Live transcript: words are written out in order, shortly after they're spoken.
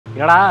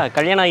என்னடா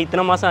கல்யாணம்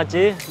இத்தனை மாதம்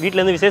ஆச்சு,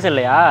 வீட்டிலேருந்து விசேஷம்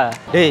இல்லையா?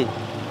 டேய்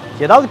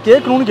ஏதாவது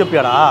கேட்கணும்னு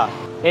கேட்பியாடா?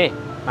 ஏய்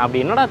நான்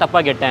அப்படி என்னடா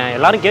தப்பாக கேட்டேன்?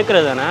 எல்லாரும்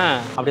கேட்குறது தானே.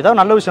 அப்படி ஏதாவது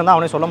நல்ல விஷயம் தான்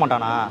அவனே சொல்ல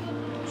மாட்டானா?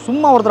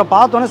 சும்மா ஒருத்தரை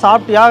பார்த்தோன்னே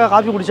சாப்பிட்டியா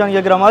காஃபி குடிச்சான்னு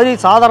கேட்குற மாதிரி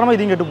சாதாரணமாக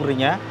இதையும் கேட்டு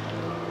போடுறீங்க.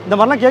 இந்த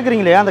மாதிரிலாம்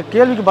கேட்குறீங்களே, அந்த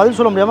கேள்விக்கு பதில்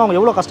சொல்ல முடியாமல் அவங்க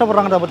எவ்வளோ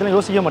கஷ்டப்படுறாங்கன்றத பற்றிலாம்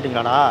யோசிக்க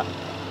மாட்டீங்களாடா?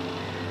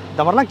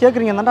 இந்த மாதிரிலாம்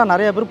கேட்குறீங்க தான்டா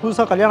நிறைய பேர்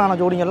புதுசாக கல்யாணம் ஆன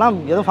ஜோடிங்கெல்லாம்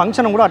ஏதோ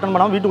ஃபங்க்ஷனை கூட அட்டன்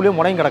பண்ணாமல் வீட்டுக்குள்ளேயே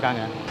முடங்கி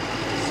கிடக்காங்க.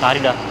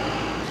 சாரிடா.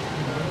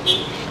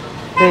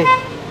 டேய்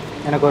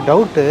எனக்கு ஒரு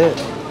டவுட்டு.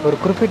 ஒரு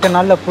குறிப்பிட்ட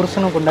நாளில்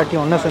புருஷனும் கொண்டாட்டி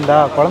ஒன்று சேர்ந்தா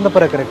குழந்தை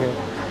பிறக்கிறதுக்கு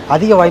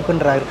அதிக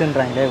வாய்ப்புன்றா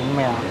இருக்குன்றாங்களே,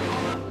 உண்மையா?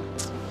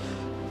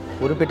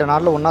 குறிப்பிட்ட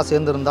நாளில் ஒன்றா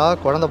சேர்ந்துருந்தா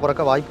குழந்தை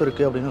பிறக்க வாய்ப்பு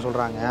இருக்குது அப்படின்னு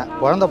சொல்கிறாங்க.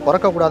 குழந்தை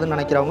பிறக்கக்கூடாதுன்னு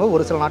நினைக்கிறவங்க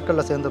ஒரு சில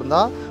நாட்களில் சேர்ந்துருந்தா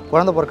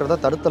குழந்தை பிறக்கிறத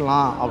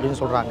தடுத்துடலாம் அப்படின்னு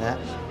சொல்கிறாங்க.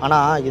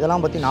 ஆனால்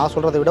இதெல்லாம் பற்றி நான்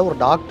சொல்கிறத விட ஒரு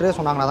டாக்டரே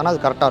சொன்னாங்கன்னா தானே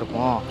அது கரெக்டாக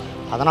இருக்கும்.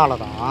 அதனால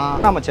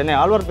தான் நம்ம சென்னை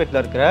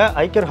ஆழ்வார்பேட்டில் இருக்கிற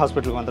ஐயர்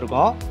ஹாஸ்பிட்டலுக்கு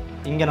வந்திருக்கோம்.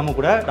 இங்கே நம்ம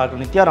கூட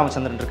டாக்டர் நித்யா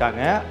ராமச்சந்திரன்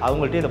இருக்காங்க.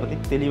 அவங்கள்ட்ட இதை பற்றி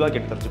தெளிவாக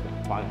கேட்டு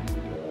தெரிஞ்சுப்போம் வாங்க.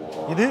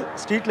 இது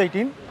ஸ்ட்ரீட்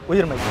லைட்டின்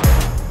உயிர்மை.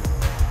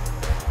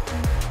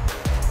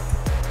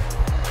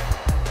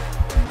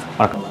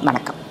 வணக்கம்.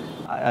 வணக்கம்.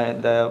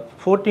 இந்த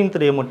 14th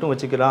டே மட்டும்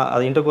வச்சுக்கலாம்,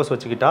 அது இன்டர்கோர்ஸ்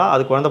வச்சுக்கிட்டா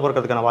அது குழந்தை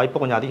பிறக்கிறதுக்கான வாய்ப்பை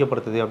கொஞ்சம்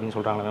அதிகப்படுத்துது அப்படின்னு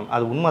சொல்கிறாங்க மேம்.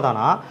 அது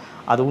உண்மைதானா?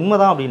 அது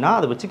உண்மைதான் அப்படின்னா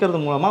அது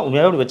வச்சுக்கிறது மூலமாக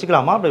உண்மையாக அப்படி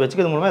வச்சுக்கலாமா? அப்படி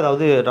வச்சுக்கிறது மூலமாக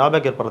ஏதாவது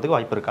ட்ராபேக் ஏற்படுறதுக்கு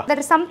வாய்ப்பு இருக்கா?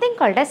 There is something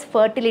called as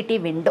fertility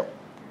window.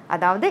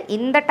 அதாவது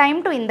இந்த டைம்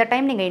டு இந்த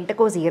டைம் நீங்கள்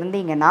இன்டர்கோர்ஸ்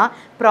இருந்தீங்கன்னா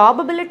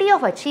probability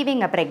of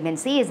achieving a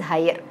pregnancy is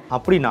higher.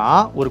 அப்படின்னா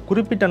ஒரு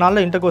குறிப்பிட்ட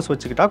நாளில் இன்டர்கோர்ஸ்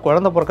வச்சுக்கிட்டா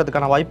குழந்தை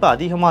பிறக்கிறதுக்கான வாய்ப்பு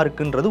அதிகமாக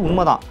இருக்குன்றது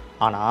உண்மைதான்.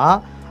 ஆனால்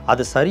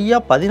அது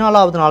சரியாக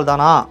 14வது நாள்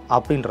தானா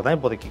அப்படின்றதான்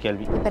இப்போதைக்கு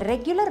கேள்வி. இப்போ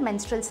ரெகுலர்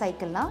மென்ஸ்ட்ரல்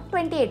சைக்கிள்னா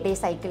 28 டே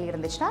சைக்கிள்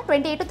இருந்துச்சுன்னா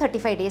 28 to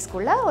 35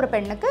 டேஸ்க்குள்ளே ஒரு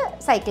பெண்ணுக்கு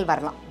சைக்கிள்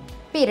வரலாம்,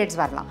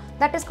 பீரியட்ஸ் வரலாம்.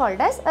 That is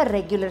called as a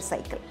regular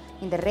cycle.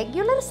 இந்த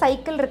ரெகுலர்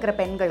சைக்கிள் இருக்கிற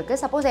பெண்களுக்கு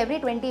சப்போஸ் எவ்ரி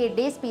 28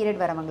 டேஸ்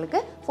பீரியட் வரவங்களுக்கு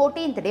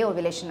 14th டே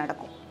ஓவிலேஷன்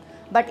நடக்கும்.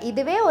 பட்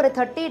இதுவே ஒரு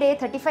 30 டே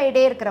 35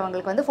 டே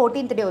இருக்கிறவங்களுக்கு வந்து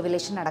 14th டே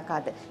ஓவிலேஷன்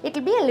நடக்காது. It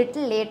will be a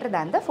little later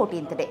than the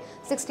 14th day.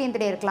 16th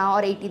டே இருக்கலாம்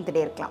ஒரு 18th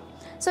டே இருக்கலாம்.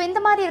 ஸோ இந்த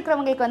மாதிரி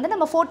இருக்கிறவங்களுக்கு வந்து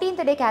நம்ம 14th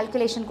டே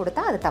கால்குலேஷன்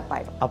கொடுத்தா அது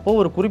தப்பாயிடும். அப்போது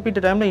ஒரு குறிப்பிட்ட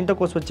டைமில்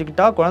இன்டர்கோர்ஸ்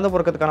வச்சுக்கிட்டா குழந்தை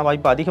பிறக்கிறதுக்கான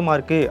வாய்ப்பு அதிகமாக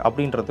இருக்குது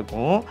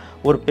அப்படின்றதுக்கும்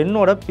ஒரு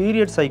பெண்ணோட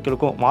பீரியட்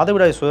சைக்கிளுக்கும்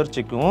மாதவிடாய்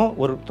சுழற்சிக்கும்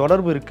ஒரு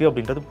தொடர்பு இருக்குது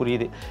அப்படின்றது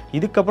புரியுது.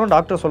 இதுக்கப்புறம்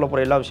டாக்டர் சொல்ல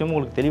போகிற எல்லா விஷயமும்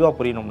உங்களுக்கு தெளிவாக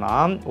புரியணும்னா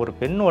ஒரு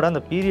பெண்ணோட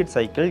அந்த பீரியட்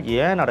சைக்கிள்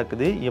ஏன்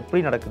நடக்குது,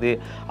 எப்படி நடக்குது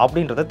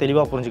அப்படின்றத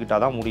தெளிவாக புரிஞ்சுக்கிட்டா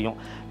தான் முடியும்.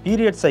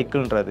 பீரியட்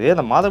சைக்கிள்ன்றது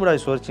அந்த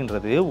மாதவிடாய்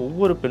சுழற்சின்றது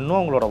ஒவ்வொரு பெண்ணும்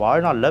அவங்களோட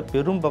வாழ்நாளில்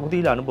பெரும்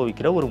பகுதியில்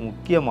அனுபவிக்கிற ஒரு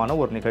முக்கியமான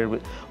ஒரு நிகழ்வு.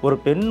 ஒரு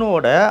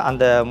பெண்ணோட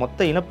அந்த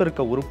மொத்த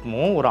இனப்பெருக்க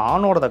உறுப்பும் ஒரு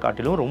ஆணோட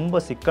காட்டிலும் ரொம்ப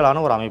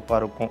சிக்கலான ஒரு அமைப்பாக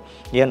இருக்கும்.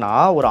 ஏன்னா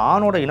ஒரு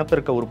ஆணோட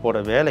இனப்பெருக்க உறுப்போட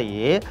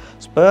வேலையே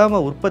ஸ்பேமை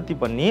உற்பத்தி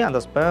பண்ணி அந்த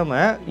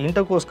ஸ்பேமை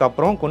இன்டர்கோர்ஸ்க்கு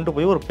அப்புறம் கொண்டு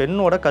போய் ஒரு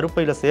பெண்ணோட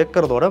கருப்பையில்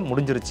சேர்க்கறதோட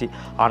முடிஞ்சிருச்சு.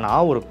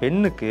 ஆனால் ஒரு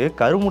பெண்ணுக்கு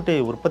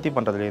கருமுட்டையை உற்பத்தி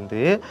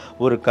பண்ணுறதுலேருந்து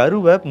ஒரு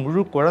கருவை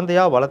முழு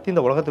குழந்தையாக வளர்த்து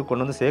இந்த உலகத்துக்கு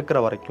கொண்டு வந்து சேர்க்குற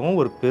வரைக்கும்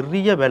ஒரு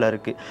பெரிய வேலை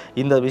இருக்குது.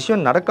 இந்த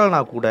விஷயம்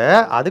நடக்கலனா கூட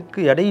அதுக்கு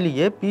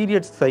இடையிலேயே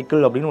பீரியட்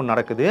சைக்கிள் அப்படின்னு ஒன்று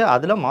நடக்குது.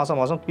 அதில்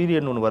மாதம் மாதம்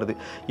பீரியட்னு ஒன்று வருது.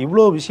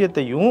 இவ்வளோ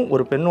விஷயத்தையும்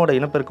ஒரு பெண்ணோட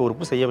இனப்பெருக்க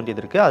உறுப்பு செய்ய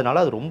வேண்டியது இருக்குது. அதனால்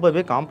அது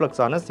ரொம்பவே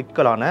காம்ப்ளெக்ஸான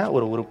சிக்கலான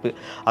ஒரு உறுப்பு.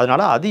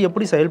 அதனால் அது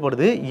எப்படி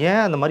செயல்படுது,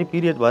 ஏன் அந்த மாதிரி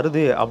பீரியட்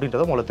வருது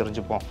அப்படின்றத முதல்ல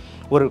தெரிஞ்சுப்போம்.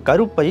 ஒரு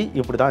கருப்பை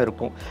இப்படி தான்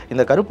இருக்கும்.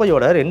 இந்த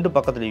கருப்பையோட 2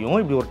 பக்கத்துலேயும்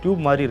இப்படி ஒரு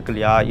டியூப் மாதிரி இருக்கு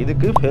இல்லையா,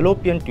 இதுக்கு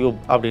ஃபெலோப்பியன் டியூப்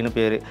அப்படின்னு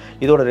பேர்.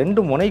 இதோட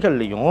 2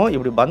 முனைகள்லையும்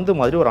இப்படி பந்து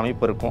மாதிரி ஒரு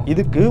அமைப்பு இருக்கும்.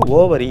 இதுக்கு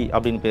ஓவரி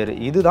அப்படின்னு பேர்.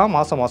 இதுதான்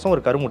மாதம் மாதம்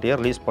ஒரு கருமுட்டையை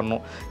ரிலீஸ்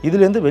பண்ணும்.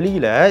 இதுலேருந்து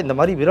வெளியில் இந்த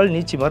மாதிரி விரல்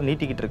நீச்சி மாதிரி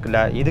நீட்டிக்கிட்டு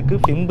இருக்குல்ல, இதுக்கு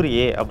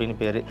ஃபிம்ப்ரியே அப்படின்னு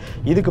பேர்.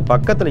 இதுக்கு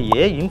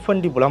பக்கத்துலேயே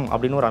இன்ஃபண்டிபுலம்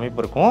அப்படின்னு ஒரு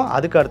அமைப்பு இருக்கும்.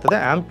 அதுக்கு அடுத்தது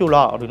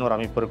ஆம்பியூலா அப்படின்னு ஒரு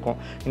அமைப்பு இருக்கும்.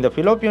 இந்த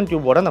ஃபிலோப்பியன்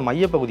டியூபோட அந்த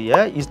மையப்பகுதியை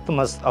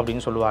இஸ்துமஸ்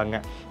அப்படின்னு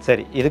சொல்லுவாங்க.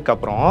 சரி,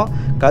 இதுக்கப்புறம்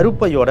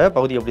கருப்பையோட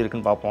பகுதி எப்படி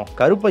இருக்குன்னு பார்ப்போம்.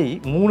 கருப்பை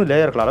 3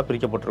 லேயர்களால்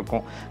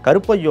பிரிக்கப்பட்டிருக்கும்.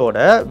 கருப்பையோட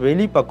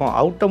வெளிப்பக்கம்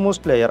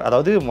அவுட்டர்மோஸ்ட் லேயர்,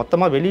 அதாவது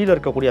மொத்தமாக வெளியில்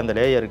இருக்கக்கூடிய அந்த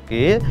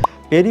லேயருக்கு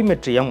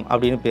பெரிமெட்ரியம்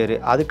அப்படின்னு பேர்.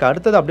 அதுக்கு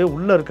அடுத்தது அப்படியே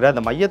உள்ளே இருக்கிற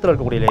அந்த மையத்தில்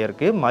இருக்கக்கூடிய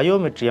லேயருக்கு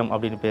மயோமெட்ரியம்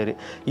அப்படின்னு பேர்.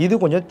 இது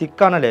கொஞ்சம்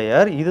திக்கான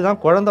லேயர். இதுதான்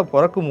குழந்தை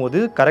பிறக்கும் போது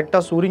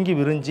கரெக்டாக சுருங்கி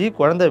விரிஞ்சு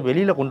குழந்தை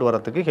வெளியில் கொண்டு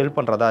வரதுக்கு ஹெல்ப்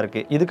பண்ணுறதா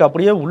இருக்குது. இதுக்கு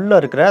அப்படியே உள்ளே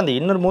இருக்கிற அந்த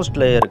இன்னர்மோஸ்ட்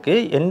லேயருக்கு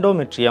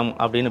எண்டோமெட்ரியம்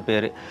அப்படின்னு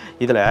பேர்.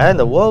 இதில்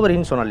இந்த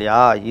ஓவரின்னு சொன்னோம்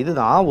இல்லையா,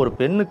 இதுதான் ஒரு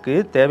பெண்ணுக்கு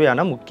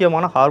தேவையான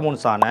முக்கியமான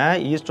ஹார்மோன்ஸான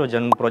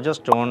ஈஸ்ட்ரோஜன்,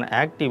 ப்ரொஜெஸ்ட்ரோன்,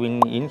 ஆக்டிவின்,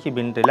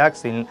 இன்ஹிபின்,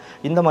 ரிலாக்சின்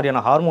இந்த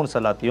மாதிரியான ஹார்மோன்ஸ்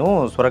எல்லாத்தையும்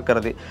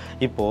சுரக்கிறது.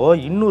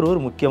 இப்போது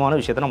இன்னொரு முக்கியமான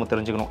விஷயத்தை நம்ம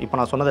தெரிஞ்சுக்கணும். இப்போ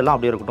நான் சொன்னதெல்லாம்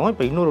அப்படியே இருக்கட்டும்.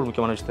 இப்போ இன்னொரு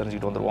முக்கியமான விஷயம்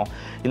தெரிஞ்சுக்கிட்டு வந்துடுவோம்.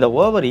 இந்த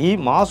ஓவரி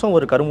மாதம்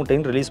ஒரு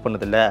கருமுட்டைன்னு ரிலீஸ்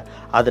பண்ணுதில்ல,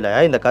 அதில்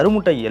இந்த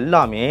கருமுட்டை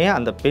எல்லாமே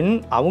அந்த பெண்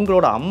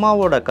அவங்களோட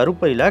அம்மாவோட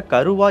கருப்பையில்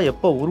கருவாக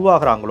எப்போ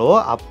உருவாகிறாங்களோ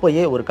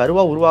அப்போயே ஒரு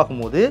கருவாக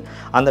உருவாகும் போது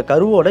அந்த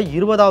கருவோட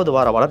 20வது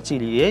வார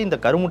வளர்ச்சியிலேயே இந்த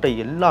கருமுட்டை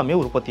எல்லாமே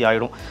உற்பத்தி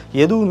ஆகிடும்.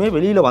 எதுவுமே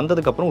வெளியில்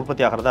வந்ததுக்கப்புறம்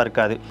உற்பத்தி ஆகிறதா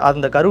இருக்காது.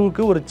 அந்த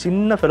கருவுக்கு ஒரு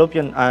சின்ன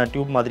ஃபெலோப்பியன்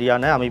டியூப்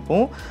மாதிரியான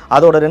அமைப்பும்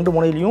அதோட 2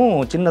 முனையிலையும்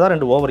சின்னதாக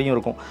 2 ஓவரையும்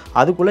இருக்கும்.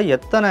 அதுக்குள்ளே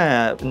எத்தனை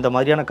இந்த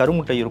மாதிரியான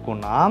கருமுட்டை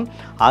இருக்கும்னா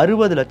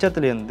 60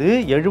 லட்சத்துலேருந்து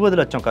 70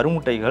 லட்சம்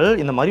கருமுட்டைகள்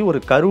இந்த மாதிரி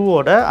ஒரு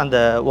கருவோட அந்த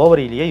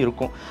ஓவரியிலேயே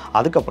இருக்கும்.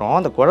 அதுக்கப்புறம்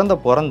அந்த குழந்தை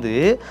பிறந்து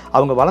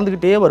அவங்க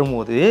வளர்ந்துக்கிட்டே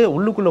வரும்போது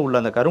உள்ளுக்குள்ளே உள்ள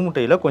அந்த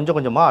கருமுட்டையில் கொஞ்சம்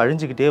கொஞ்சமாக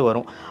அழிஞ்சிக்கிட்டே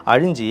வரும்.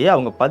 அழிஞ்சு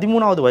அவங்க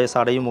 13வது வயசு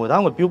அடையும் போது தான்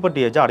அவங்க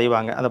பியூபர்ட்டி ஏஜ்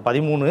அடைவாங்க. அந்த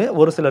 13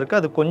 ஒரு சிலருக்கு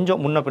அது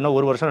கொஞ்சம் முன்ன பின்ன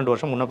 1 வருஷம் 2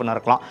 வருஷம் முன்ன பின்ன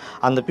இருக்கலாம்.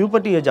 அந்த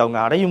பியூபர்ட்டி ஏஜ் அவங்க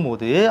அடையும்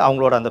போது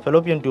அவங்களோட அந்த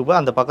ஃபெலோப்பியன் டியூப்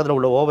அந்த பக்கத்தில்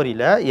உள்ள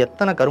ஓவரியில்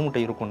எத்தனை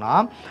கருமுட்டை இருக்குன்னா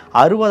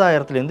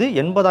 60,000லேருந்து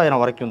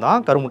 80,000 வரைக்கும்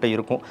தான் கருமுட்டை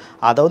இருக்கும்.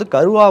 அதாவது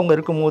கருவாக அவங்க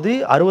இருக்கும்போது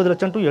 60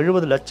 லட்சம் டு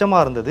 70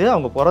 லட்சமாக இருந்தது.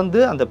 அவங்க பிறந்து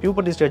அந்த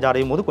பியூபர்ட்டி ஸ்டேஜ்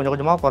அடையும் போது கொஞ்சம்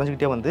கொஞ்சமாக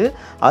குறைஞ்சிக்கிட்டே வந்து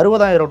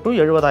 60,000 டு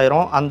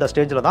 70,000 அந்த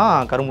ஸ்டேஜில்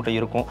தான் கருமுட்டை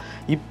இருக்கும்.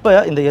 இப்போ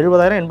இந்த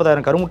 70,000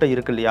 80,000 கருமுட்டை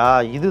இருக்கு இல்லையா,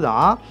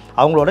 இதுதான்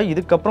அவங்களோட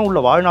இதுக்கப்புறம் உள்ள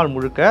வாழ்நாள்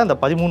முழுக்க அந்த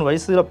 13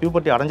 வயசில்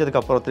பியூபர்ட்டி அடைஞ்சதுக்கு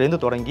அப்புறத்துலேருந்து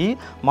தொடங்கி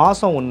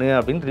மாதம் 1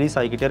 அப்படின்னு ரிலீஸ்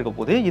ஆகிக்கிட்டே இருக்க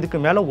போது இதுக்கு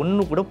மேலே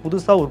ஒன்று கூட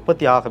புதுசாக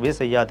உற்பத்தி ஆகவே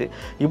செய்யாது.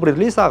 இப்படி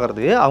ரிலீஸ்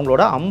ஆகிறது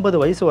அவங்களோட 50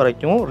 வயசு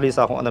வரைக்கும் ரிலீஸ்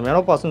ஆகும். அந்த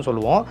மெனோபாஸ்ன்னு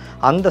சொல்லுவோம்.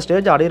 அந்த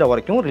ஸ்டேஜ் அடைகிற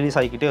வரைக்கும் ரிலீஸ்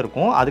ஆகிக்கிட்டே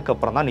இருக்கும்.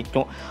 அதுக்கப்புறம் தான்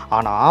நிற்கும்.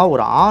 ஆனால்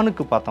ஒரு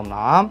ஆணுக்கு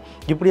பார்த்தோம்னா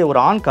இப்படி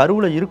ஒரு ஆண்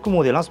கருவில் இருக்கும்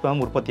போதெல்லாம்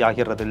ஸ்பெர்ம் உற்பத்தி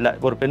ஆகிறது இல்லை.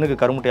 ஒரு பெண்ணுக்கு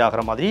கருமுட்டை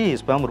ஆகிற மாதிரி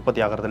ஸ்பெர்ம்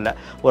உற்பத்தி ஆகிறது இல்லை.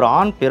 ஒரு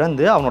ஆண்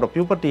பிறந்து அவனோட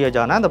பியூபர்ட்டி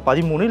ஏஜான அந்த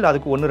 13 இல்லை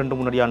அதுக்கு 1-2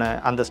 முன்னாடியான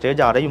அந்த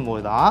ஸ்டேஜ் அடையும்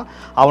போது தான்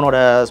அவனோட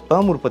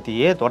ஸ்பெர்ம்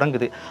உற்பத்தியே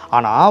தொடங்குது.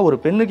 ஆனால் ஒரு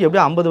பெண்ணுக்கு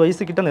எப்படி 50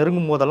 வயசு கிட்ட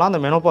நெருங்கும் போதெல்லாம்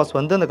அந்த மெனோபாஸ்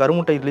வந்து அந்த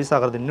கருமுட்டை ரிலீஸ்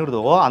ஆகிறது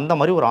நின்றுதோ அந்த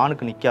மாதிரி ஒரு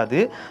ஆணுக்கு நிற்காது.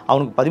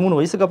 அவனுக்கு 13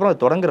 வயசுக்கு அப்புறம்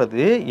அது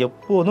தொடங்குறது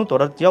எப்போதும்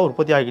தொடர்ச்சியாக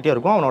உற்பத்தி ஆகிக்கிட்டே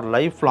இருக்கும். அவனோட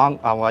லைஃப் லாங்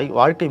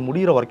வாழ்க்கை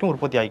முடிகிற வரைக்கும்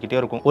உற்பத்தி ஆகிக்கிட்டே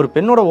இருக்கும். ஒரு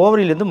பெண்ணோட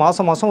ஓவரியிலேருந்து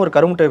மாதம் ஒரு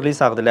கருமுட்டை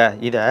ரிலீஸ் ஆகுதுல்ல,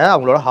 இதை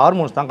அவங்களோட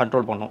ஹார்மோன்ஸ் தான்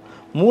கண்ட்ரோல் பண்ணும்.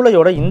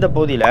 மூளையோட இந்த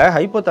பகுதியில்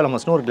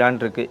ஹைப்போதாலமஸ்னு ஒரு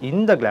கிளாண்ட் இருக்குது.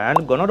 இந்த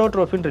கிளாண்ட்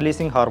கொனடோட்ரோபின்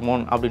ரிலீசிங்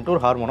ஹார்மோன் அப்படின்ட்டு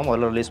ஒரு ஹார்மோனை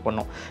முதல்ல ரிலீஸ்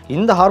பண்ணும்.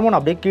 இந்த ஹார்மோன்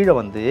அப்படியே கீழே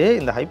வந்து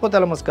இந்த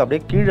ஹைப்போதாலமஸ்க்கு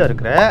அப்படியே கீழே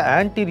இருக்கிற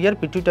ஆன்டீரியர்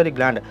பிட்யூட்டரி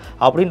கிளாண்ட்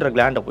அப்படின்ற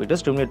கிளாண்டை போயிட்டு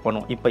ஸ்டிமுலேட்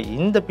பண்ணும். இப்போ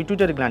இந்த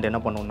பிட்யூட்டரி கிளாண்ட்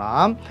என்ன பண்ணுன்னா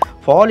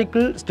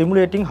ஃபாலிக்கிள்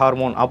ஸ்டிமுலேட்டிங்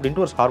ஹார்மோன்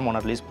அப்படின்ட்டு ஒரு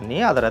ஹார்மோனை ரிலீஸ் பண்ணி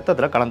அதை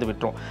ரத்தத்தில் கலந்து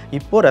விட்டுரும்.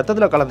 இப்போது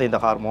ரத்தத்தில் கலந்த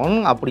இந்த ஹார்மோன்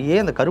அப்படியே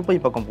அந்த கருப்பை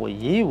பக்கம்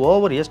போய்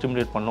ஓவரியை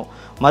ஸ்டிமுலேட் பண்ணும்.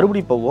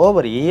 மறுபடியும் இப்போ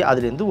ஓவரி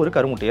அதுலேருந்து ஒரு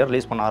கருமுட்டையை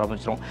ரிலீஸ் பண்ண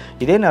ஆரம்பிச்சிடும்.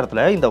 இதே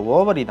நேரத்தில் இந்த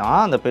ஓவரி தான்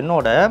அந்த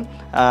பெண்ணோட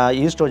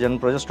ஈஸ்ட்ரோஜன்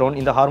ப்ரொஜெஸ்ட்ரோன்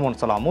இந்த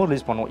ஹார்மோன்ஸ் எல்லாமும்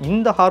ரிலீஸ் பண்ணும்.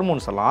 இந்த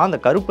ஹார்மோன்ஸ் எல்லாம் அந்த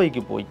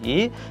கருப்பைக்கு போய்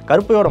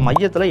கருப்பையோட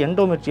மையத்தில்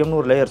எண்டோமெட்ரியம்னு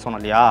ஒரு லேயர்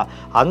சொன்னோம் இல்லையா,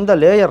 அந்த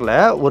லேயரில்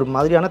ஒரு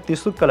மாதிரியான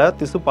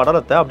திசு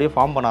படலத்தை அப்படியே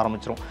ஃபார்ம் பண்ண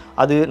ஆரம்பிச்சிடும்.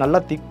 அது நல்லா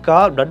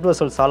திக்காக பிளட்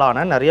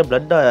வெசல்ஸாலான நிறைய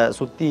பிளட்டை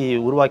சுற்றி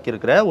உருவாக்கி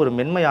இருக்கிற ஒரு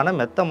மென்மையான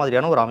மெத்த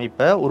மாதிரியான ஒரு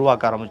அமைப்பை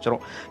உருவாக்க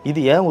ஆரம்பிச்சிடும். இது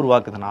ஏன்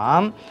உருவாக்குதுன்னா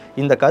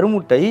இந்த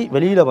கருமுட்டை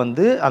வெளியில்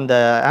வந்து அந்த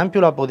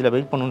ஆம்பியூலா பகுதியில்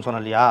வெயிட் பண்ணணும்னு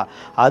சொன்னோம் இல்லையா,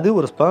 அது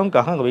ஒரு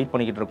ஸ்பெர்ம்காக அங்கே வெயிட்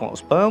பண்ணிக்கிட்டு இருக்கும்.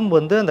 ஸ்பெர்ம்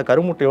வந்து அந்த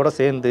கருமுட்டையோட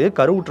சேர்ந்து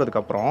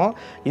கருவுற்றதுக்கப்புறம்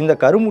இந்த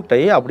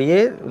கருமுட்டை அப்படியே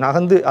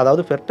நகர்ந்து,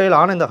 அதாவது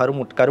ஃபெர்டைலான இந்த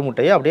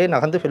கருமுட்டையை அப்படியே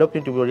நகர்ந்து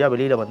ஃபிலோப்பியன் டியூப் வழியாக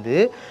வெளியில் வந்து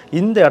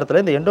இந்த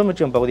இடத்துல இந்த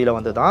எண்டோமெட்ரியம் பகுதியில்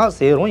வந்து தான்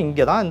சேரும்.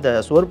 இங்கே தான் இந்த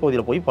சுவர்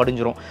பகுதியில் போய்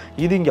படிஞ்சிரும்.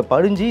 இது இங்கே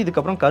படிஞ்சு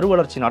இதுக்கப்புறம் கரு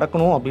வளர்ச்சி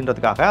நடக்கணும்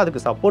அப்படின்றதுக்காக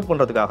அதுக்கு சப்போர்ட்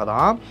பண்ணுறதுக்காக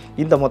தான்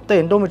இந்த மொத்த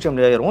எண்டோமெட்ரியம்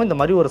லேயரும் இந்த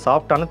மாதிரி ஒரு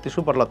சாஃப்டான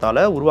திசு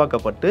படலத்தால்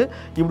உருவாக்கப்பட்டு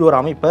இப்படி ஒரு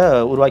அமைப்பை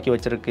உருவாக்கி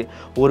வச்சிருக்கு.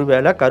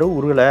 ஒருவேளை கரு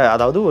உருளை,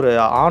 அதாவது ஒரு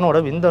ஆணோட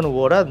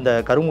விந்தணுவோட அந்த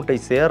கருமுட்டை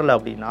சேரலை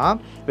அப்படின்னா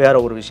வேற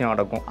ஒரு விஷயம்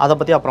நடக்கும். அதை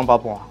பற்றி அப்புறம்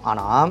பார்ப்போம்.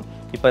 ஆனால்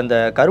இப்போ இந்த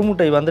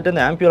கருமுட்டை வந்துட்டு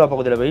இந்த ஆம்பியூலா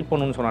பகுதியில் வெயிட்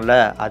பண்ணணும்னு சொன்னால,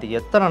 அது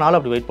எத்தனை நாள்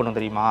அப்படி வெயிட் பண்ணும்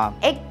தெரியுமா?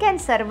 Egg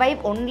can survive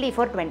only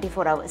for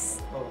 24 hours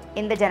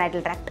in the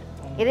genital tract.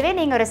 இதுவே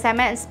நீங்கள் ஒரு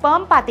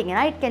ஸ்பெர்ம்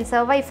பார்த்தீங்கன்னா it can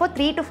survive for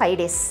 3 to 5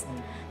 days.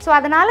 So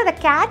அதனால் the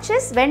catch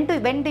is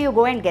when do you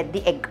go and get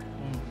the egg?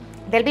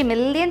 There will be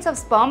millions of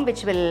sperm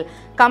which will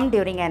come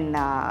during an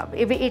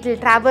it will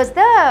traverse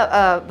the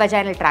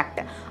vaginal tract.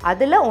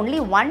 Adula only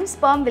one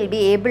sperm will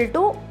be able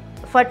to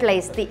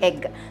fertilize the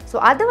egg. So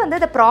adu vandu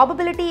the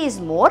probability is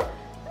more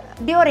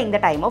during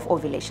the time of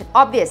ovulation.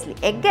 Obviously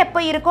egg எப்போ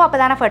இருக்கோ அப்போ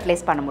தானே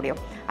fertilise பண்ண முடியும்.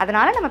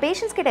 அதனால் நம்ம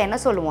patients கிட்ட என்ன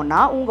சொல்லுவோம்னா,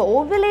 உங்கள்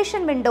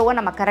ஓவுலேஷன் விண்டோவை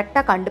நம்ம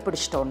கரெக்டாக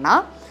கண்டுபிடிச்சிட்டோம்னா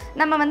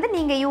நம்ம வந்து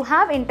நீங்கள் you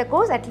have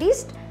intercourse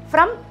at least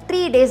from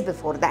 3 days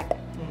before that,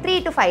 3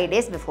 to 5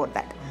 days before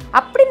that.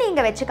 அப்படி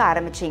நீங்கள் வச்சுக்க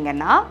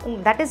ஆரம்பிச்சிங்கன்னா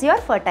that is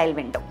your fertile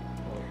window.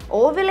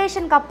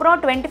 ஓவுலேஷனுக்கு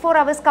அப்புறம் 24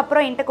 ஹவர்ஸ்க்கு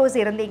அப்புறம் இன்டர்கோர்ஸ்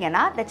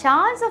இருந்தீங்கன்னா the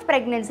chance of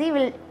pregnancy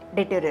will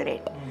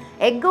deteriorate.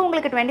 Egg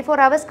உங்களுக்கு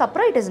 24 ஹவர்ஸ்க்கு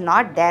அப்புறம் இட் இஸ்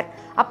நாட் தேர்.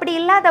 அப்படி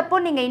இல்லாதப்போ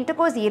நீங்கள்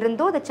இன்டர்கோர்ஸ்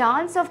இருந்தோ the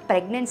chance of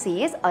pregnancy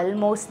is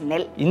almost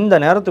nil. இந்த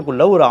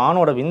நேரத்துக்குள்ள ஒரு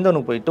ஆணோட விந்தணு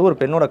போயிட்டு ஒரு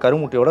பெண்ணோட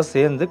கருமுட்டையோட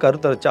சேர்ந்து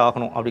கருத்தரிச்சு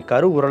ஆகணும். அப்படி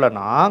கரு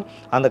உரலைன்னா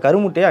அந்த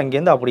கருமுட்டையை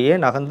அங்கேருந்து அப்படியே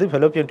நகர்ந்து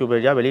ஃபெலோப்பியன் டியூப்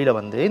வழியாக வெளியில்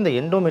வந்து இந்த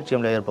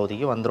எண்டோமெட்ரியம் லேயர்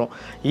பகுதிக்கு வந்துடும்.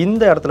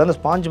 இந்த இடத்துல அந்த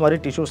ஸ்பாஞ்ச் மாதிரி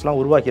டிஷ்யூஸ்லாம்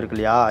உருவாக்கி இருக்கு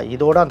இல்லையா,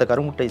 இதோட அந்த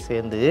கருமுட்டை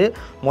சேர்ந்து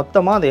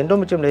மொத்தமாக அந்த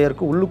எண்டோமெட்ரியம்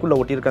லேயருக்கு உள்ளுக்குள்ளே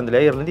ஒட்டியிருக்க அந்த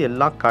லேயர்லேருந்து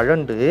எல்லாம்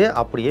கழண்டு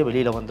அப்படியே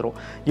வெளியில் வந்துடும்.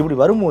 இப்படி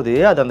வரும்போது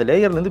அது அந்த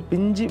லேயர்லேருந்து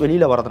பிஞ்சு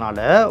வெளியில் வரதுனால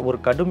ஒரு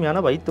கடுமையான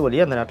வயிற்று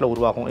வலியை அந்த நேரத்தில்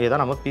உருவாகும்.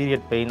 இதுதான் நம்ம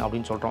பீரியட் பெயின்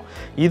அப்படின்னு சொல்கிறோம்.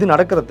 இது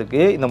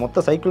நடக்கிறதுக்கு இந்த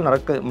மொத்த சைக்கிள்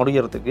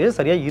முடிகிறதுக்கு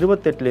சரியாக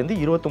 28லேருந்து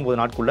 29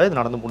 நாட்குள்ளே இது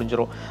நடந்து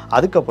முடிஞ்சிடும்.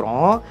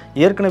 அதுக்கப்புறம்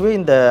ஏற்கனவே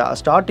இந்த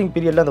ஸ்டார்டிங்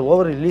பீரியடில் அந்த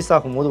ஓவர் ரிலீஸ்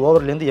ஆகும்போது,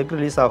 ஓவர்லேருந்து எக்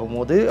ரிலீஸ்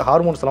ஆகும்போது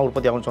ஹார்மோன்ஸ்லாம்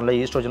உற்பத்தி ஆகும்னு சொல்லல,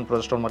 ஈஸ்ட்ரோஜன்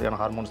ப்ரொஜெஸ்டரோன் மாதிரியான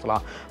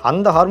ஹார்மோன்ஸ்லாம்,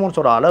 அந்த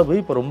ஹார்மோன்ஸோட அளவு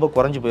இப்போ ரொம்ப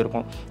குறைஞ்சி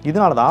போயிருக்கும்.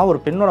 இதனால தான்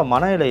ஒரு பெண்ணோட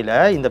மனநிலையில்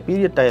இந்த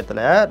பீரியட்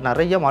டயத்தில்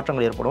நிறைய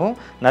மாற்றங்கள் ஏற்படும்,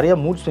 நிறைய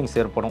மூட் ஸ்விங்ஸ்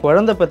ஏற்படும்.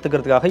 குழந்தை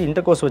பெற்றுக்கிறதுக்காக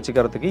இன்டர்கோர்ஸ்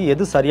வச்சுக்கிறதுக்கு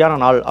எது சரியான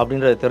நாள்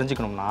அப்படின்றத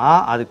தெரிஞ்சுக்கணும்னா,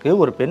 அதுக்கு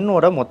ஒரு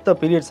பெண்ணோட மொத்த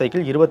பீரியட்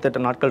சைக்கிள்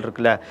 28 நாட்கள்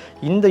இருக்குல்ல,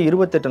 இந்த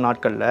 28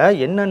 நாட்களில்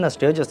என்னென்ன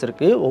ஸ்டேஜஸ்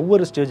இருக்குது,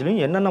 ஒவ்வொரு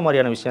ஸ்டேஜ்லையும் என்னென்ன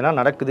மாதிரியான விஷயம்லாம்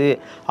நடக்குது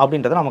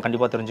அப்படின்றத நம்ம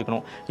கண்டிப்பாக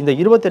தெரிஞ்சுக்கணும். இந்த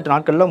 28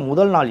 நாட்களில்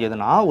முதல் நாள்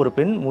எதுனா, ஒரு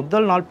பெண்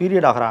முதல் நாள்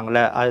பீரியட்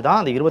ஆகிறாங்களே, அதுதான்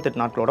அந்த 28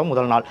 நாட்களோட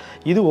முதல் நாள்.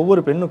 இது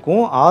ஒவ்வொரு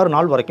பெண்ணுக்கும் 6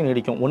 நாள் வரைக்கும்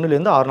நீடிக்கும்,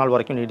 1லேருந்து 6 நாள்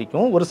வரைக்கும்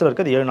நீடிக்கும், ஒரு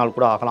சிலருக்கு அது 7 நாள்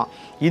கூட ஆகலாம்.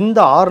 இந்த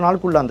 6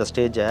 நாளுக்குள்ள அந்த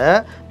ஸ்டேஜை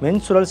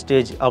மென்சுரல்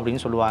ஸ்டேஜ்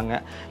அப்படின்னு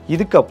சொல்லுவாங்க.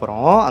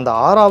 இதுக்கப்புறம் அந்த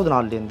 6வது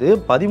நாள்லேருந்து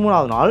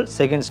 13வது நாள்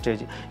செகண்ட்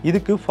ஸ்டேஜ்,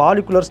 இதுக்கு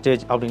ஃபாலிகுலர்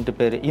ஸ்டேஜ் அப்படின்ட்டு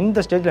பேர்.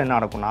 இந்த ஸ்டேஜில் என்ன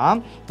நடக்கும்னா,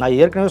 நான்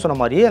ஏற்கனவே சொன்ன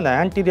மாதிரி அந்த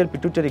anterior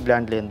pituitary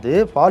கிளாண்ட்லேருந்து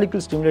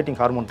follicle stimulating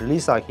hormone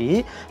release ஆகி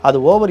அது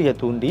ஓவரியை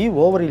தூண்டி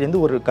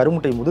ஓவரியிலேருந்து ஒரு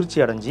கருமுட்டை முதிர்ச்சி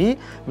அடைஞ்சி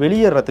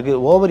வெளியேறதுக்கு,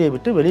 ஓவரியை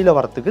விட்டு வெளியில்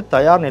வரத்துக்கு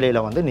தயார்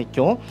நிலையில் வந்து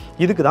நிற்கும்.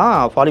 இதுக்கு தான்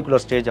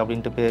ஃபாலிகுலர் ஸ்டேஜ்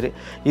அப்படின்ட்டு பேர்.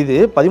 இது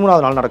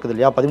 13வது நாள் நடக்குது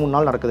இல்லையா, 13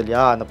 நாள் நடக்குது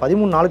இல்லையா, அந்த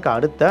 13 நாளுக்கு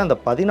அடுத்த அந்த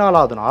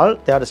 14வது நாள்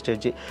தேர்ட்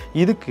ஸ்டேஜ்,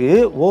 இதுக்கு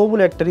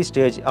ஓவுலேக்டரி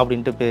ஸ்டேஜ்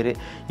அப்படின்ட்டு பேர்.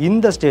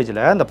 இந்த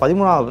ஸ்டேஜில் அந்த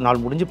 13வது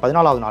நாள் முடிஞ்சு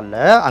 14வது நாளில்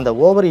அந்த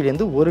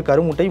ஓவரியிலேருந்து ஒரு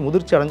கருமுட்டை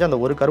முதிர்ச்சி அடைஞ்சு அந்த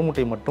ஒரு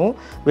கருமுட்டை மட்டும்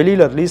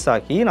வெளியில் ரிலீஸ்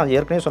ஆகி, நான்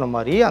ஏற்கனவே சொன்ன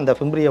மாதிரி அந்த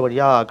ஃபிம்ப்ரிய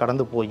வழியாக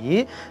கடந்து போய்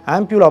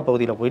ஆம்பியூலா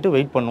பகுதியில் போயிட்டு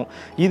வெயிட் பண்ணும்.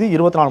 இது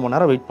 24 மணி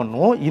நேரம் வெயிட்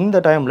பண்ணும். இந்த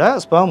டைமில்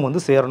ஸ்பெர்ம்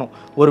வந்து சேரணும்.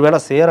 ஒருவேளை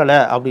சேரலை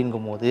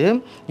அப்படிங்கும்போது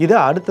இது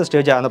அடுத்த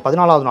ஸ்டேஜ், அந்த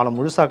 14வது நாள்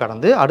முழுசாக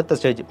கடந்து அடுத்த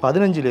ஸ்டேஜ்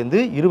 15லேருந்து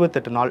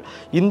 28 நாள்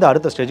இந்த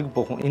அடுத்த ஸ்டேஜுக்கு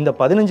போகும். இந்த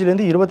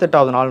 15லேருந்து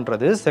 28வது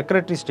நாள்ன்றது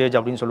செக்ரட்டரி ஸ்டேஜ்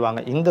அப்படின்னு சொல்லுவாங்க.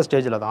 இந்த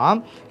ஸ்டேஜில் தான்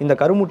இந்த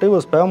கருமுட்டை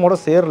ஒரு ஸ்பெர்மோட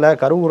சேரலை,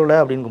 கருவுறலை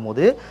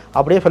அப்படிங்கும்போது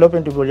அப்படியே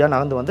ஃபெலோப்பியன் டியூப் வழியாக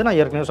நகர்ந்து வந்து, நான்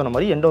ஏற்கனவே சொன்ன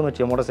மாதிரி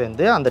எண்டோமெட்ரியமோட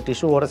சேர்ந்து அந்த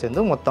டிஷ்யூவோட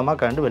சேர்ந்து மொத்தமாக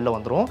கண்டு வெளில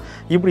வந்துடும்.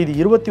 இப்படி இது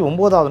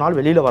 29வது நாள்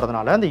வெளியில்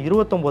வரதுனால அந்த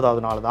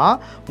 29வது நாள் தான்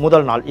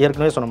முதல் நாள்.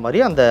 ஏற்கனவே சொன்ன மாதிரி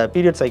அந்த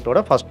பீரியட்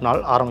சைக்கிளோட ஃபர்ஸ்ட்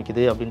நாள்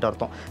ஆரம்பிக்குது அப்படின்ட்டு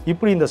அர்த்தம்.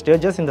 இப்படி இந்த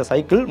ஸ்டேஜஸ், இந்த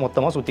சைக்கிள்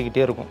மொத்தமாக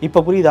சுற்றிக்கிட்டே இருக்கும்.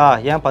 இப்போ புரியுதா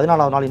ஏன்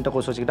 14வது நாள்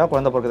இன்டர்கோர்ஸ் வச்சுக்கிட்டா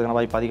குழந்தை பிறக்கிறதுக்கான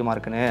வாய்ப்பு அதிகமாக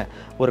இருக்குன்னு?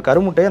 ஒரு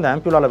கருமுட்டை அந்த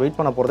ஆம்பியூலாவில் வெயிட்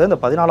பண்ண போகிறது இந்த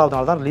 14வது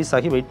நாள் தான் ரிலீஸ்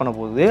ஆகி வெயிட் பண்ண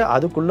போகுது.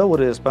 அதுக்குள்ளே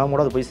ஒரு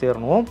ஸ்பெர்மோட அது போய்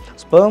சேரணும்.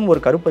 ஸ்பெர்ம் ஒரு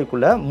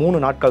கருப்பைக்குள்ளே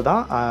 3 நாட்கள்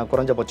தான்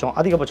குறைஞ்சபட்சம்,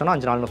 அதிகபட்சம்னா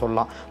 5 நாள்னு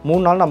சொல்லலாம்.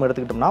 3 நாள் நம்ம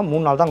எடுத்துக்கிட்டோம்னா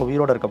 3 நாள் தான் அங்கே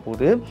உயிரோடு இருக்க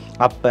போகுது.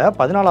 அப்போ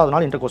 14வது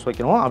நாள் இன்டர்கோர்ஸ்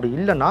வைக்கணும். அப்படி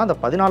இல்லைன்னா அந்த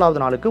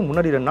 14வது நாளுக்கு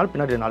முன்னாடி 2 நாள்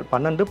பின்னாடி 2 நாள்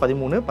 12,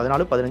 13,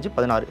 14, 15,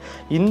 16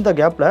 இந்த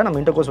கேப்பில் நம்ம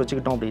இன்டர்கோர்ஸ்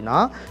வச்சுக்கிட்டோம் அப்படின்னா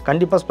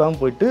கண்டிப்பாக ஸ்பெர்ம்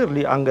போயிட்டு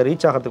அங்கே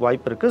ரீச் ஆகிறதுக்கு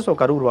வாய்ப்பு இருக்குது. ஸோ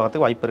கரு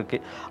உருவாகிறதுக்கு வாய்ப்பு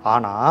இருக்குது.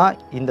 ஆனால்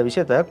இந்த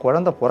விஷயத்தை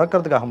குழந்தை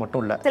பிறக்கிறதுக்காக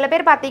மட்டும் இல்லை. சில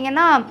பேர்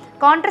பார்த்தீங்கன்னா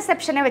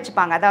கான்ட்ரசெப்ஷனே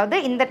வச்சுப்பாங்க, அதாவது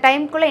இந்த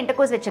டைம்குள்ளே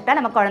இன்டர்கோர்ஸ் வச்சுக்கிட்டா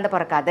நம்ம குழந்தை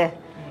பிறக்காது.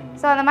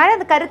 ஸோ அந்த மாதிரி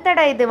அந்த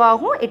கருத்தடை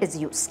இதுவாகும், இட் இஸ்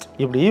யூஸ்ட்.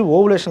 இப்படி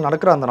ஓவுலேஷன்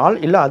நடக்கிற அந்த நாள்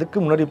இல்லை அதுக்கு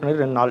முன்னாடி பின்னாடி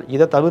 2 நாள்,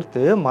 இதை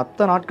தவிர்த்து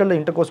மற்ற நாட்களில்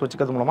இன்டர்கோர்ஸ்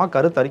வச்சுக்கிறது மூலமாக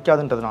கரு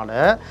தரிக்காதுன்றதுனால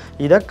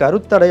இதை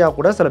கருத்தடையாக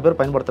கூட சில பேர்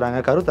பயன்படுத்துகிறாங்க.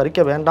 கரு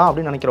தரிக்க வேண்டாம்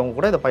அப்படின்னு நினைக்கிறவங்க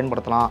கூட இதை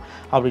பயன்படுத்தலாம்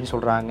அப்படின்னு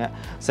சொல்கிறாங்க.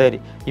 சரி,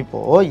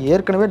 இப்போது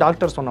ஏற்கனவே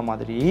டாக்டர் சொன்ன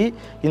மாதிரி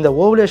இந்த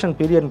ஓவுலேஷன்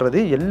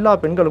பீரியட்ன்றது எல்லா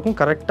பெண்களுக்கும்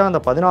கரெக்டாக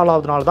அந்த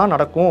 14வது நாள் தான்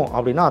நடக்கும்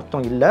அப்படின்னா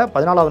அர்த்தம் இல்லை.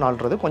 14வது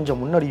நாள்ன்றது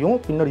கொஞ்சம் முன்னாடியோ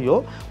பின்னாடியோ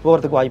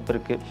போகிறதுக்கு வாய்ப்பு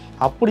இருக்குது.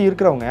 அப்படி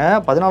இருக்கிறவங்க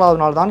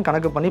 14வது நாள் தான்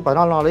கணக்கு பண்ணி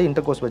 14 நாள்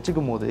இன்டர்கோர்ஸ்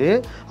வச்சுக்கும் போது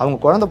அவங்க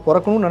குழந்தை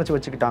பிறக்கணும்னு நினச்சி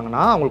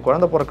வச்சுக்கிட்டாங்கன்னா அவங்களுக்கு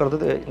குழந்தை பிறக்கிறது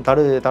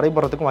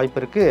தடைபடுறதுக்கும் வாய்ப்பு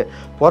இருக்குது.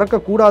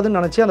 பிறக்கக்கூடாதுன்னு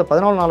நினச்சி அந்த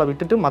 14 நாளை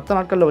விட்டுட்டு மற்ற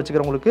நாட்களில்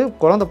வச்சுக்கிறவங்களுக்கு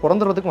குழந்தை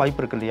பிறந்துறதுக்கும்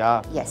வாய்ப்பு இருக்கு இல்லையா?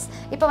 எஸ்.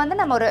 இப்போ வந்து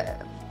நம்ம ஒரு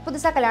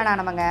புதுசாக கல்யாணம்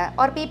ஆனவங்க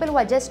are people who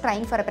are just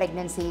trying for a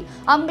pregnancy,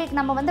 அவங்களுக்கு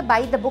நம்ம வந்து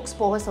பை த புக்ஸ்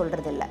போக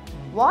சொல்கிறது இல்லை.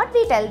 What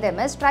we tell them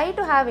is try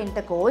to have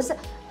intercourse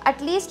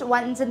at least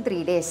once in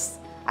 3 days.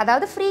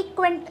 அதாவது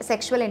ஃப்ரீக்வெண்ட்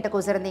செக்ஷுவல்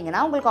இன்டர்கோர்ஸ் இருந்தீங்கன்னா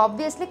உங்களுக்கு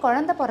ஆப்வியஸ்லி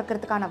குழந்தை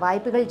பிறக்கிறதுக்கான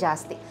வாய்ப்புகள்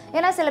ஜாஸ்தி.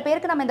 ஏன்னா சில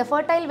பேருக்கு நம்ம இந்த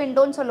ஃபர்டைல்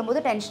விண்டோன்னு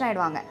சொல்லும்போது டென்ஷன்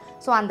ஆகிடுவாங்க.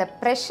 ஸோ அந்த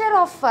ப்ரெஷர்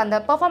ஆஃப் அந்த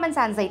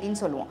பெர்ஃபார்மன்ஸ்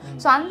ஆன்சைட்டின்னு சொல்லுவோம்.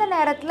 ஸோ அந்த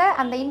நேரத்தில்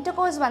அந்த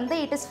இன்டர்கோர்ஸ் வந்து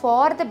இட் இஸ்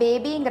ஃபார் த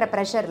பேபிங்கிற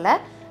ப்ரெஷரில்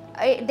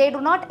they do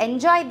not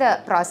enjoy the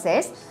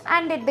process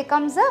and it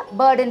becomes a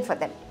burden for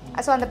them.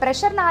 So அந்த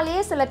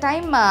ப்ரெஷர்னாலேயே சில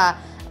time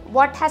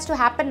what has to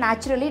happen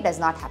naturally does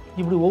not happen.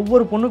 இப்படி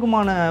ஒவ்வொரு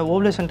பொண்ணுக்குமான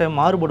ஓவுலேஷன் டைம்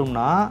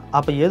மாறுபடும்னா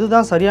அப்போ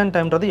எதுதான் சரியான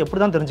டைம்ன்றது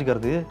எப்படி தான்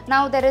தெரிஞ்சுக்கிறது?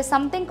 Now there is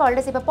something called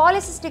as இப்போ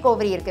பாலிசிஸ்டிக்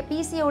ஓவரி இருக்குது,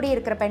 PCOD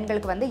இருக்கிற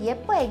பெண்களுக்கு வந்து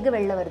எப்போ எக்கு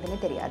வெளில வருதுன்னு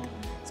தெரியாது.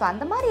 ஸோ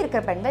அந்த மாதிரி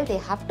இருக்கிற பெண்கள் they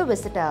have to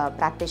visit a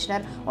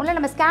practitioner. ஒன்றில்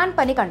நம்ம ஸ்கேன்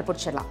பண்ணி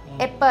கண்டுபிடிச்சிடலாம்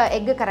எப்போ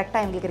எக்கு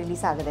கரெக்டாக எங்களுக்கு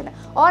ரிலீஸ் ஆகுதுன்னு.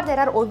 R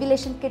there are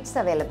ovulation kits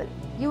available,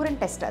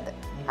 urine test. அது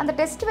அந்த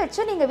டெஸ்ட்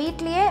வச்சு நீங்கள்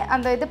வீட்லேயே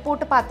அந்த இது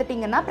போட்டு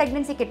பார்த்துட்டிங்கன்னா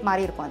ப்ரெக்னென்சி கிட்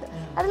மாதிரி இருக்கும்.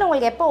 அதில்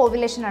உங்களுக்கு எப்போ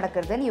ஓவுலேஷன்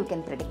நடக்கிறதுன்னு யூ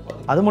கேன் ப்ரெடிக்ட்.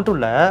 அது மட்டும்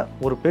இல்லை,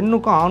 ஒரு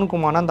பெண்ணுக்கும்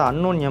ஆணுக்குமான அந்த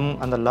அன்னோன்யம்,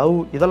 அந்த லவ்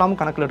இதெல்லாம்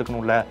கணக்கில்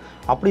எடுக்கணும்ல.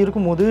 அப்படி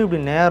இருக்கும்போது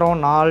இப்படி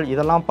நேரம் நாள்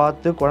இதெல்லாம்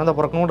பார்த்து குழந்தை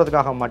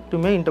பிறக்கணுன்றதுக்காக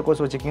மட்டுமே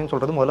இன்டர்கோர்ஸ் வச்சுக்கிங்கன்னு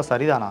சொல்கிறது முதல்ல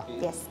சரிதானா?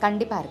 எஸ்,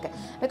 கண்டிப்பாக இருக்குது.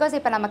 பிகாஸ்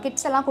இப்போ நம்ம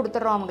கிட்ஸ் எல்லாம்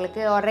கொடுத்துட்றோம்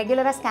அவங்களுக்கு, ஒரு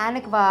ரெகுலராக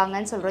ஸ்கேனுக்கு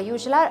வாங்கன்னு சொல்கிறோம்.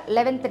 யூஸ்வலாக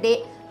 11th day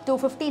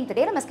 15th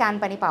டே நம்ம ஸ்கேன்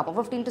பண்ணி பார்ப்போம்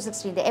 15 to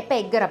 16th எப்போ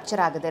எக்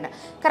ரப்ச்சர் ஆகுதுன்னு.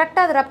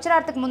 கரெக்டாக அது ரப்ச்சர்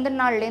ஆகிறதுக்கு முந்தின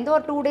நாள்லேருந்து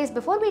ஒரு 2 days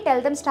before we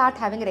tell them start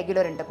having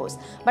regular intercourse.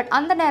 But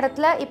அந்த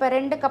நேரத்தில் இப்போ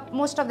 2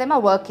 most of them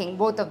are working,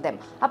 both of them.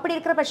 அப்படி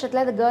இருக்கிற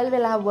பட்சத்தில் the girl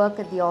will have work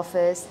at the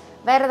office,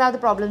 வேறு ஏதாவது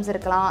ப்ராப்ளம்ஸ்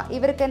இருக்கலாம்.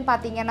 இவருக்குன்னு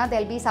பார்த்தீங்கன்னா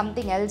there'll be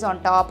something else on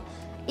top.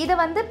 இது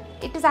வந்து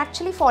it is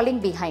actually falling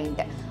behind.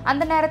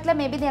 அந்த நேரத்தில்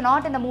maybe they are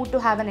not in the mood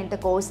to have an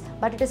intercourse,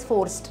 but it is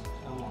forced.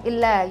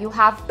 இல்லை you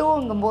have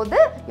டுங்கும்போது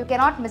you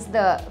cannot miss the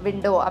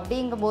window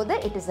அப்படிங்கும்போது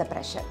it is a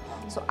pressure.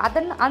 So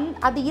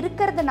அது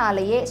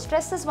இருக்கிறதுனாலேயே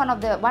stress is one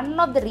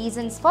of the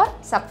reasons for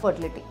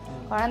சப்ஃபர்டிலிட்டி.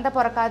 குழந்தை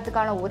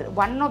பிறக்காததுக்கான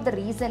one of the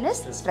reason is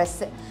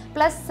stress.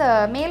 Plus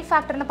மேல்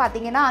ஃபேக்டர்னு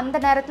பார்த்தீங்கன்னா அந்த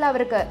நேரத்தில்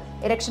அவருக்கு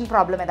erection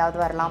problem ஏதாவது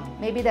வரலாம்,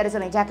 maybe there is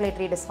an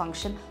ejaculatory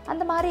dysfunction,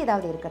 அந்த மாதிரி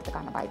ஏதாவது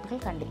இருக்கிறதுக்கான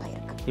வாய்ப்புகள் கண்டிப்பாக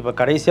இருக்குது. இப்போ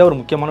கடைசியாக ஒரு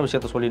முக்கியமான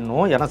விஷயத்த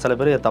சொல்லிடணும், ஏன்னா சில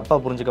பேர் தப்பாக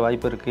புரிஞ்சுக்க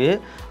வாய்ப்பு இருக்குது.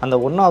 அந்த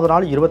 1வது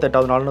நாள்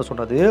 28வது நாள்னு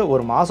சொல்கிறது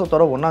ஒரு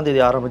மாதத்தோட 1ஆம்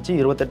தேதி ஆரம்பித்து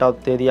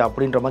 28வது தேதி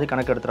அப்படின்ற மாதிரி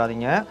கணக்கு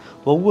எடுத்துறாதீங்க.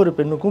 ஒவ்வொரு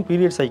பெண்ணுக்கும்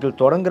பீரியட் சைக்கிள்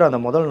தொடங்குற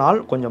அந்த முதல் நாள்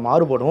கொஞ்சம்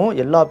மாறுபடும்.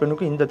 எல்லா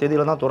பெண்ணுக்கும் இந்த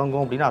தேதியில் தான்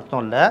தொடங்கும் அப்படின்னு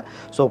அர்த்தம் இல்லை.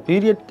 ஸோ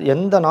பீரியட்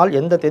எந்த நாள்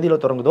எந்த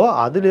தேதியில் தொடங்குதோ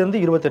அதுலேருந்து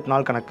 28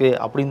 நாள் கணக்கு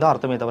அப்படின்னு தான்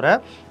அர்த்தமே தவிர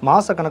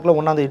மாத கணக்கில்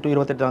 1ஆம் தேதி டு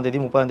 28ஆம் தேதி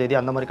 30ஆம் தேதி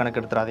அந்த மாதிரி கணக்கு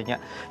எடுத்துறாதீங்க.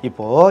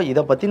 இப்போது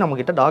இதை பற்றி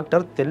நம்மக்கிட்ட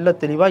டாக்டர்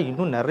தெளிவாக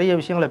இன்னும் நிறைய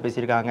விஷயங்களை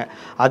பேசியிருக்காங்க.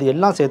 அது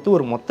எல்லாம் சேர்த்து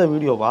ஒரு மொத்த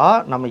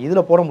வீடியோவாக நம்ம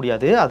இதில் போட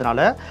முடியாது.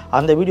 அதனால்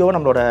அந்த வீடியோவை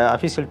நம்மளோட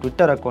அஃபிஷியல்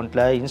ட்விட்டர்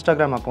அக்கௌண்ட்டில்,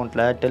 இன்ஸ்டாகிராம்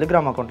அக்கௌண்ட்டில்,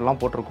 டெலிகிராம் அக்கௌண்ட்லாம்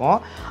போட்டிருக்கோம்.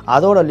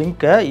 அதோட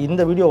லிங்க்கை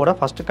இந்த வீடியோவோட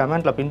ஃபஸ்ட்டு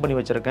கமெண்ட்டில் பின் பண்ணி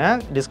வச்சுருக்கேன்,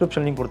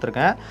 டிஸ்கிரிப்ஷன் லிங்க்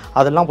கொடுத்துருக்கேன்.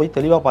 அதெல்லாம் போய்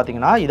தெளிவாக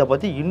பார்த்தீங்கன்னா இதை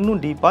பற்றி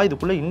இன்னும் டீப்பாக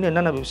இதுக்குள்ளே இன்னும்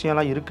என்னென்ன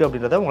விஷயம்லாம் இருக்குது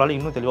அப்படின்றத உங்களால்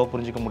இன்னும் தெளிவாக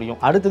புரிஞ்சிக்க முடியும்.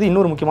 அடுத்தது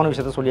இன்னொரு முக்கியமான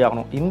விஷயத்த சொல்லி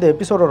ஆகணும். இந்த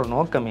எபிசோடோட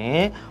நோக்கமே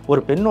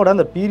ஒரு பெண்ணோட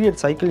அந்த பீரியட்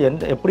சைக்கிள்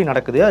எப்படி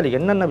நடக்குது, அதில்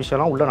என்னென்ன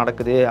விஷயம்லாம் உள்ளே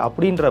நடக்குது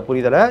அப்படின்ற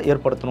புரிதலை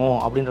ஏற்படுத்தணும்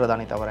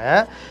அப்படின்றதானே தவிர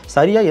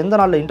சரியாக எந்த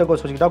நாளில்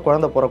இன்டர்கோர்ஸ் வச்சுக்கிட்டா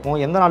குழந்தை பிறக்கும்,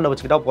 எந்த நாளில்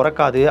வச்சுக்கிட்டா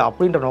பிறக்காது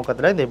அப்படின்ற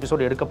நோக்கத்தில் இந்த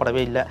எபிசோடு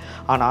எடுக்கப்படவே இல்லை.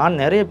 ஆனால்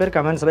நிறைய பேர்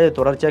கமெண்ட்ஸில்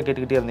தொடர்ச்சியாக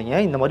கேட்டுக்கிட்டே இருந்தீங்க,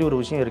 இந்த மாதிரி ஒரு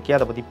விஷயம் இருக்கே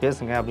அதை பற்றி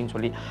பேசுங்க அப்படின்னு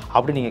சொல்லி.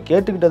 அப்படி நீங்கள்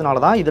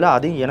கேட்டுக்கிட்டதுனால தான் இதில்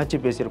அதையும் இணைச்சி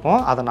பேசியிருக்கோம்.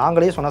 அதை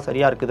நாங்களே சொன்னால்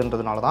சரியாக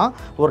இருக்குதுன்றதுனால தான்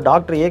ஒரு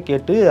டாக்டரையே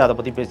கேட்டு அதை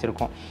பற்றி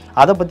பேசியிருக்கோம்.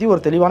 அதை பற்றி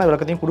ஒரு தெளிவான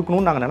விளக்கத்தையும்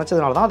கொடுக்கணும்னு நாங்கள்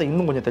நினச்சதுனால தான் அதை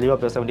இன்னும் கொஞ்சம் தெளிவாக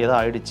பேச வேண்டியதாக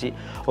ஆயிடுச்சு.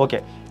 ஓகே,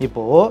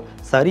 இப்போது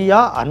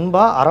சரியாக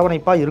அன்பாக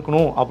அரவணைப்பாக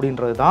இருக்கணும்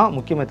அப்படின்றது தான்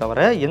முக்கியமே தவிர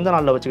எந்த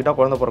நாளில் வச்சுக்கிட்டா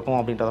குழந்தை பிறக்கும்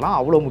அப்படின்றதெல்லாம்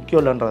அவ்வளோ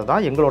முக்கியம் இல்லைன்றது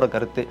தான் எங்களோட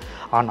கருத்து.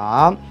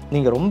 ஆனால்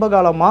நீங்கள் ரொம்ப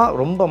காலமாக,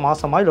 ரொம்ப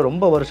மாதமாக, இல்லை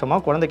ரொம்ப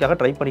வருஷமாக குழந்தைக்காக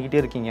ட்ரை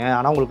பண்ணிக்கிட்டே இருக்கீங்க,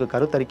 ஆனால் உங்களுக்கு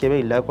கருத்தரிக்கவே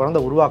இல்லை,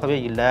 குழந்தை உருவாகவே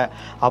இல்லை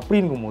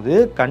அப்படிங்கும்போது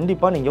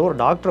கண்டிப்பாக நீங்கள் ஒரு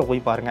டாக்டரை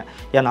போய் பாருங்கள்.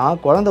 ஏன்னா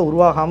குழந்தை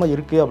உருவாகாமல்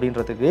இருக்குது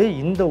அப்படின்றதுக்கு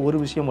இந்த ஒரு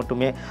விஷயம்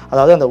மட்டுமே,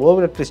 அதாவது அந்த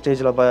ஓவலக்ட்ரி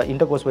ஸ்டேஜில்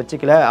இன்டர்கோர்ஸ்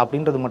வச்சுக்கல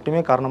அப்படின்றது மட்டுமே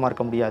காரணமாக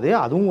இருக்க முடியாது.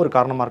 அதுவும் ஒரு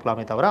காரணமாக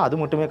இருக்கலாமே தவிர அது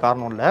மட்டுமே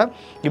காரணம் இல்லை.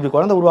 இப்படி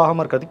குழந்தை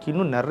உருவாகாமல் இருக்கிறதுக்கு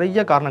இன்னும் நிறைய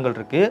காரணங்கள்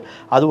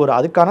இருக்குது.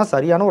 அதுக்கான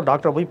சரியான ஒரு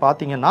டாக்டரை போய்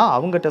பார்த்தீங்கன்னா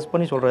அவங்க டெஸ்ட்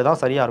பண்ணி சொல்கிறது தான்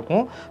சரியாக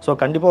இருக்கும். ஸோ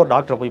கண்டிப்பாக ஒரு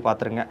டாக்டரை போய்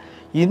பார்த்துருங்க.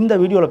 இந்த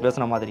வீடியோவில்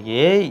பேசுன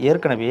மாதிரியே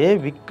ஏற்கனவே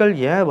விக்கல்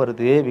ஏன்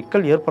வருது,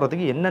 விக்கல்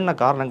ஏற்படுறதுக்கு என்னென்ன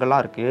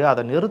காரணங்கள்லாம் இருக்குது,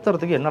 அதை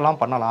நிறுத்துறதுக்கு என்னெல்லாம்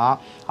பண்ணலாம்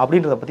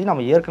அப்படின்றத பற்றி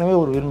நம்ம ஏற்கனவே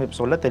ஒரு உயிர்மை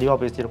எபிசோடில் தெளிவாக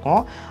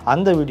பேசியிருக்கோம்.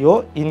 அந்த வீடியோ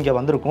இங்கே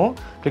வந்திருக்கும்,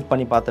 கிளிக்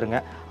பண்ணி பார்த்துருங்க.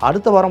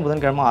 அடுத்த வாரம்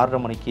புதன்கிழமை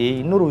 6:30 மணிக்கு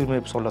இன்னொரு உயிர்மை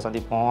எபிசோடில்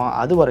சந்திப்போம்.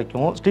 அது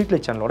வரைக்கும் ஸ்ட்ரீட்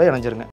லைட் சேனலோட இணைஞ்சிருங்க.